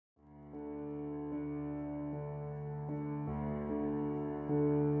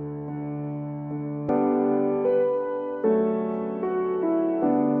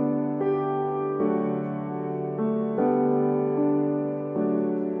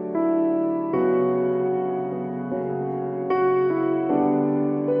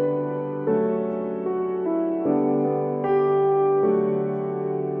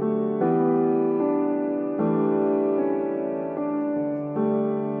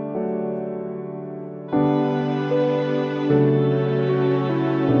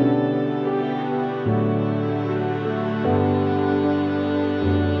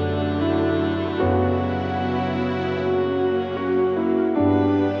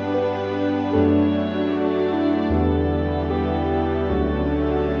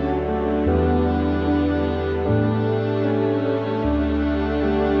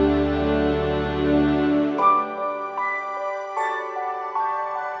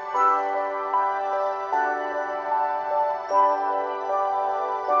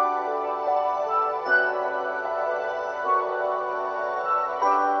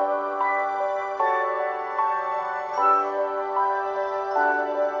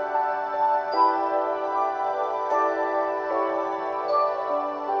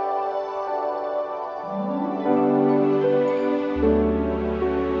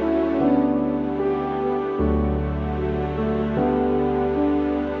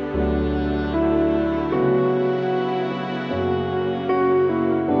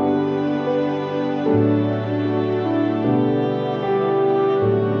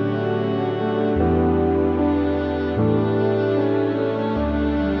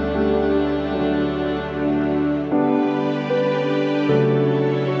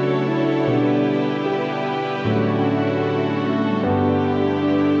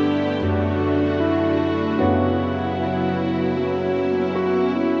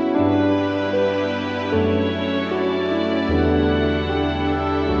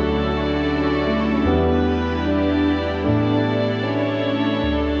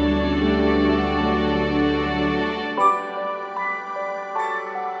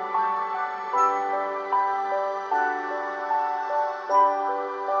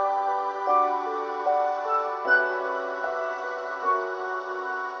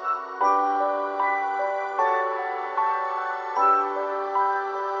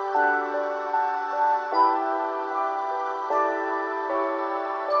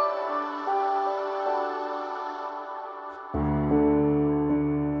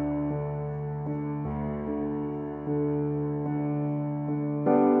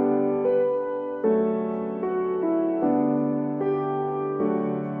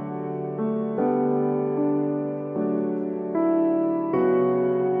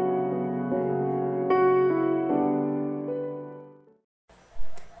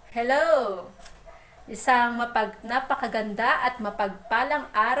Hello! Isang napakaganda at mapagpalang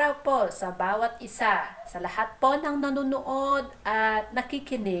araw po sa bawat isa, sa lahat po ng nanonood at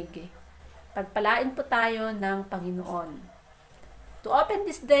nakikinig. Pagpalain po tayo ng Panginoon. To open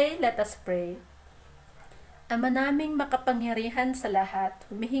this day, let us pray. Ama naming makapangyarihan sa lahat,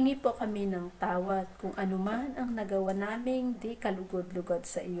 humihingi po kami ng tawad kung anuman ang nagawa naming di kalugod-lugod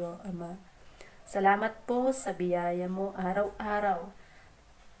sa iyo, Ama. Salamat po sa biyaya mo araw-araw,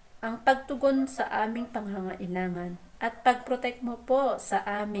 ang pagtugon sa aming pangangailangan at pag-protect mo po sa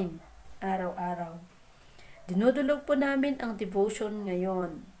amin araw-araw. Dinudulog po namin ang devotion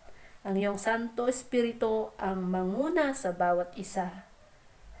ngayon. Ang iyong Santo Espiritu ang manguna sa bawat isa.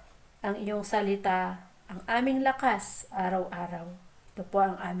 Ang iyong salita, ang aming lakas araw-araw. Ito po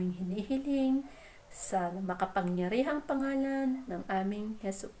ang aming hinihiling sa makapangyarihang pangalan ng aming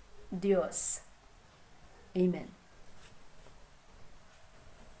Diyos. Amen.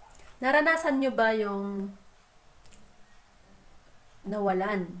 Naranasan nyo ba yung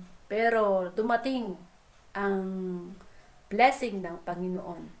nawalan, pero dumating ang blessing ng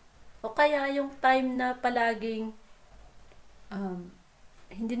Panginoon? O kaya yung time na palaging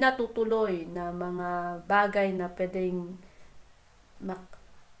hindi natutuloy na mga bagay na pwedeng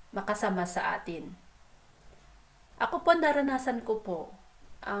makasama sa atin. Ako po, naranasan ko po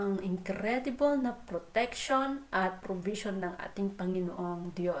ang incredible na protection at provision ng ating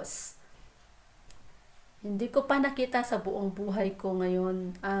Panginoong Diyos. Hindi ko pa nakita sa buong buhay ko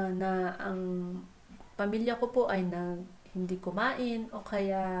ngayon na ang pamilya ko po ay hindi kumain o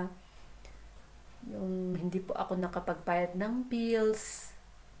kaya yung hindi po ako nakapagbayad ng bills,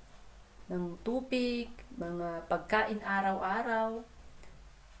 ng tubig, mga pagkain araw-araw.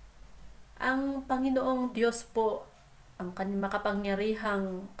 Ang Panginoong Diyos po, ang kanyang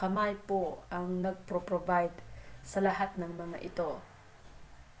makapangyarihang kamay po ang nagpro-provide sa lahat ng mga ito.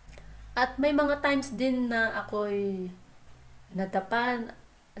 At may mga times din na ako'y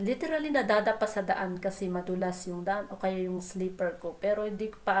literally nadadapa sa daan kasi madulas yung daan o kaya yung sleeper ko. Pero hindi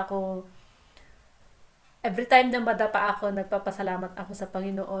pa ako, every time na madapa ako, nagpapasalamat ako sa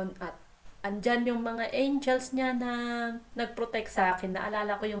Panginoon at andyan yung mga angels niya na nagprotect sa akin.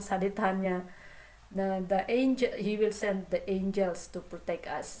 Naalala ko yung salita niya na He will send the angels to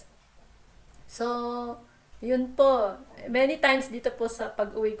protect us. So, yun po. Many times dito po sa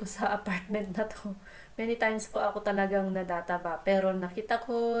pag-uwi ko sa apartment na to, many times po ako talagang nadataba. Pero nakita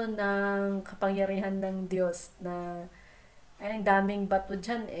ko ng kapangyarihan ng Diyos na ang daming bato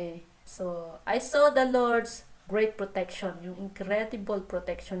dyan eh. So, I saw the Lord's great protection, yung incredible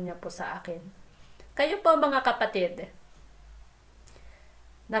protection niya po sa akin. Kayo po mga kapatid,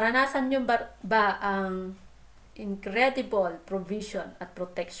 naranasan niyo ba ang incredible provision at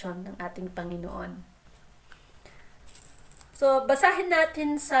protection ng ating Panginoon? So, basahin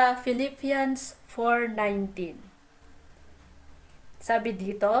natin sa Philippians 4:19. Sabi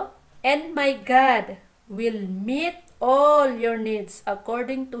dito, "And my God will meet all your needs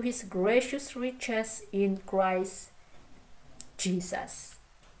according to His gracious riches in Christ Jesus."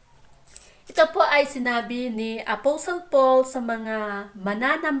 Ito po ay sinabi ni Apostle Paul sa mga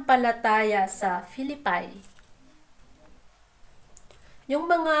mananampalataya sa Philippi.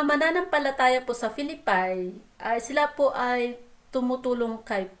 Yung mga mananampalataya po sa Philippi, sila po ay tumutulong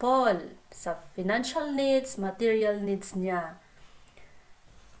kay Paul sa financial needs, material needs niya.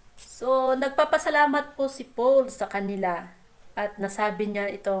 So, nagpapasalamat po si Paul sa kanila at nasabi niya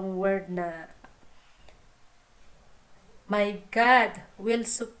itong word na, "My God will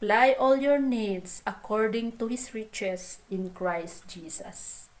supply all your needs according to His riches in Christ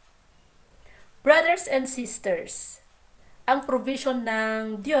Jesus." Brothers and sisters, ang provision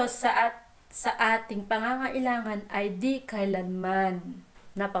ng Diyos sa ating pangangailangan ay di kailanman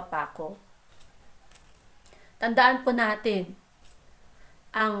napapako. Tandaan po natin,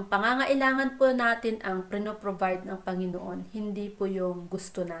 ang pangangailangan po natin ang provide ng Panginoon, hindi po yung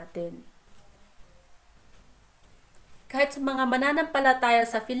gusto natin. Kahit sa mga mananampalataya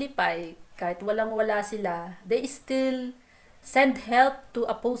sa Philippi, kahit walang-wala sila, they still send help to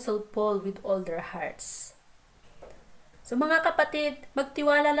Apostle Paul with all their hearts. So mga kapatid,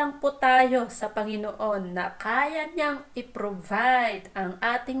 magtiwala lang po tayo sa Panginoon na kaya niyang i-provide ang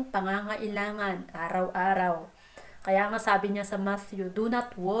ating pangangailangan araw-araw. Kaya nga sabi niya sa Matthew, "Do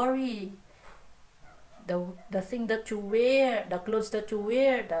not worry. The thing that you wear, the clothes that you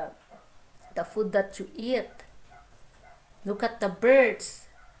wear, the food that you eat. Look at the birds.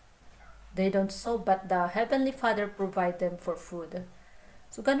 They don't sow, but the Heavenly Father provide them for food."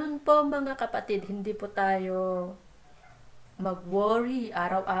 So, ganun po mga kapatid, hindi po tayo mag-worry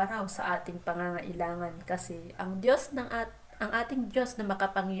araw-araw sa ating pangangailangan kasi ang Diyos ng ang ating Diyos na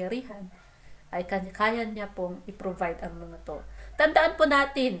makapangyarihan ay kaya niya pong i-provide ang mga to. Tandaan po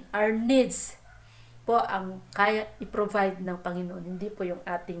natin, our needs po ang kaya i-provide ng Panginoon, hindi po yung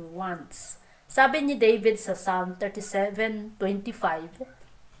ating wants. Sabi ni David sa Psalm 37:25,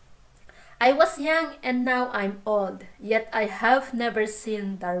 I was young and now I'm old, yet I have never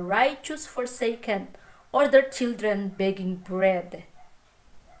seen the righteous forsaken or their children begging bread.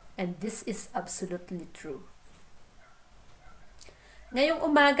 And this is absolutely true. Ngayong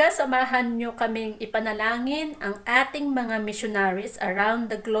umaga, samahan nyo kaming ipanalangin ang ating mga missionaries around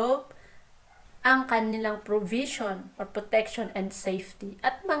the globe, ang kanilang provision or protection and safety,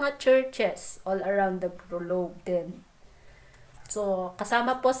 at mga churches all around the globe din. So,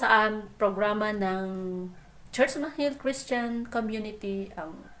 kasama po sa programa ng Church on the Hill Christian Community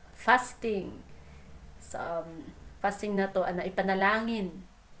ang fasting. Sa fasting na to, na ipanalangin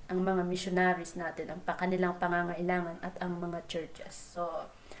ang mga missionaries natin, ang kanilang pangangailangan at ang mga churches. So,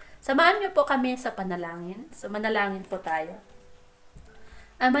 samahan niyo po kami sa panalangin. So, manalangin po tayo.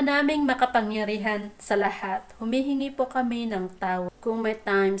 Ama naming makapangyarihan sa lahat, humihingi po kami ng tawad kung may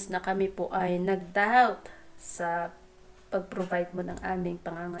times na kami po ay nag-doubt sa pag-provide mo ng aming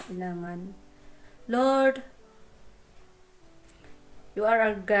pangangailangan. Lord, you are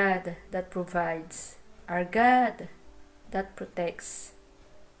our God that provides, our God that protects,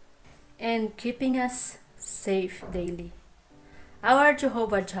 and keeping us safe daily. Our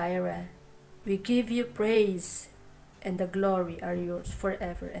Jehovah Jireh, we give you praise, and the glory are yours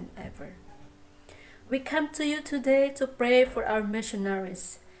forever and ever. We come to you today to pray for our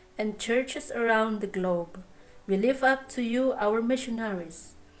missionaries and churches around the globe. We lift up to you our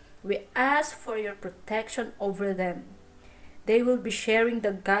missionaries. We ask for your protection over them. They will be sharing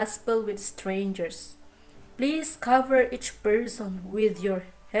the gospel with strangers. Please cover each person with your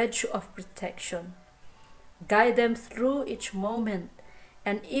hedge of protection. Guide them through each moment,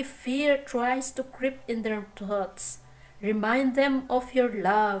 and if fear tries to creep in their thoughts, remind them of your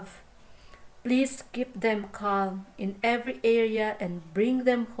love. Please keep them calm in every area and bring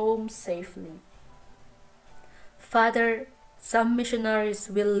them home safely. Father, some missionaries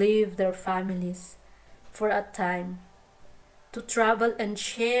will leave their families for a time to travel and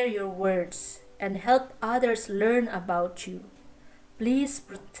share your words and help others learn about you. Please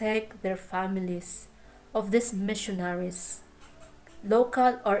protect their families of these missionaries,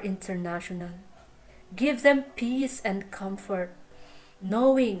 local or international. Give them peace and comfort,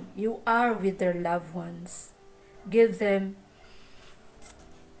 knowing you are with their loved ones. Give them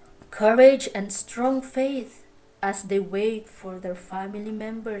courage and strong faith as they wait for their family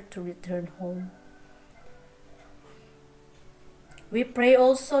member to return home. We pray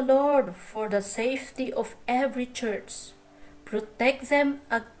also, Lord, for the safety of every church. Protect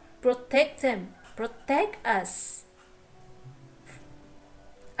us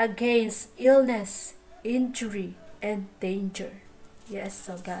against illness, injury, and danger. Yes,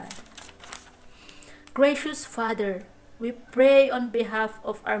 oh God. Gracious Father, we pray on behalf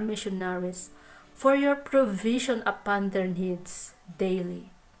of our missionaries for your provision upon their needs daily.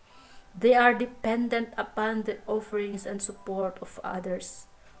 They are dependent upon the offerings and support of others.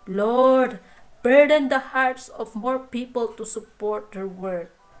 Lord, burden the hearts of more people to support their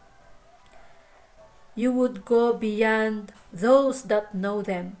work. You would go beyond those that know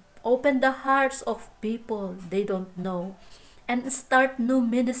them. Open the hearts of people they don't know and start new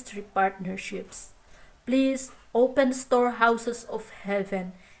ministry partnerships. Please open storehouses of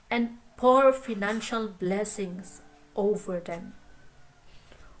heaven and pour financial blessings over them.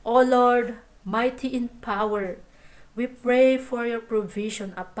 O Lord, mighty in power, we pray for your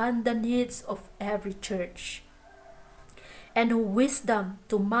provision upon the needs of every church and wisdom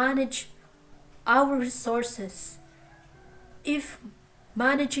to manage our resources. If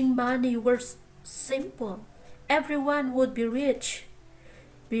managing money were simple, everyone would be rich.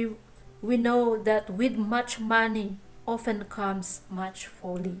 We know that with much money often comes much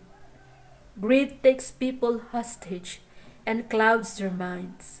folly. Greed takes people hostage and clouds their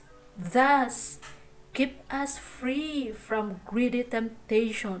minds. Thus, keep us free from greedy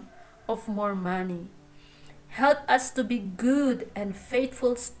temptation of more money. Help us to be good and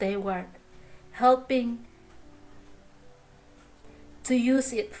faithful steward, helping to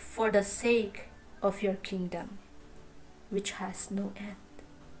use it for the sake of your kingdom, which has no end.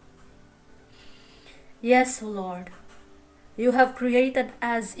 Yes, Lord, you have created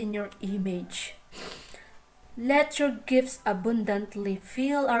us in your image. Let your gifts abundantly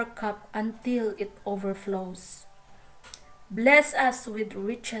fill our cup until it overflows. Bless us with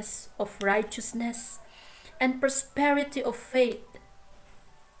riches of righteousness and prosperity of faith,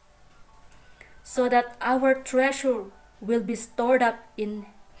 so that our treasure will be stored up in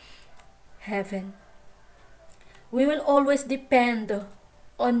heaven. We will always depend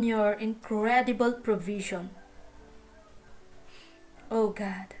on your incredible provision, oh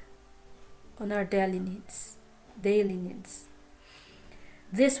God, on our daily needs.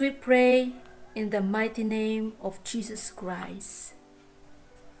 This we pray in the mighty name of Jesus Christ.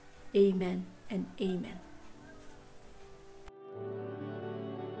 Amen and amen.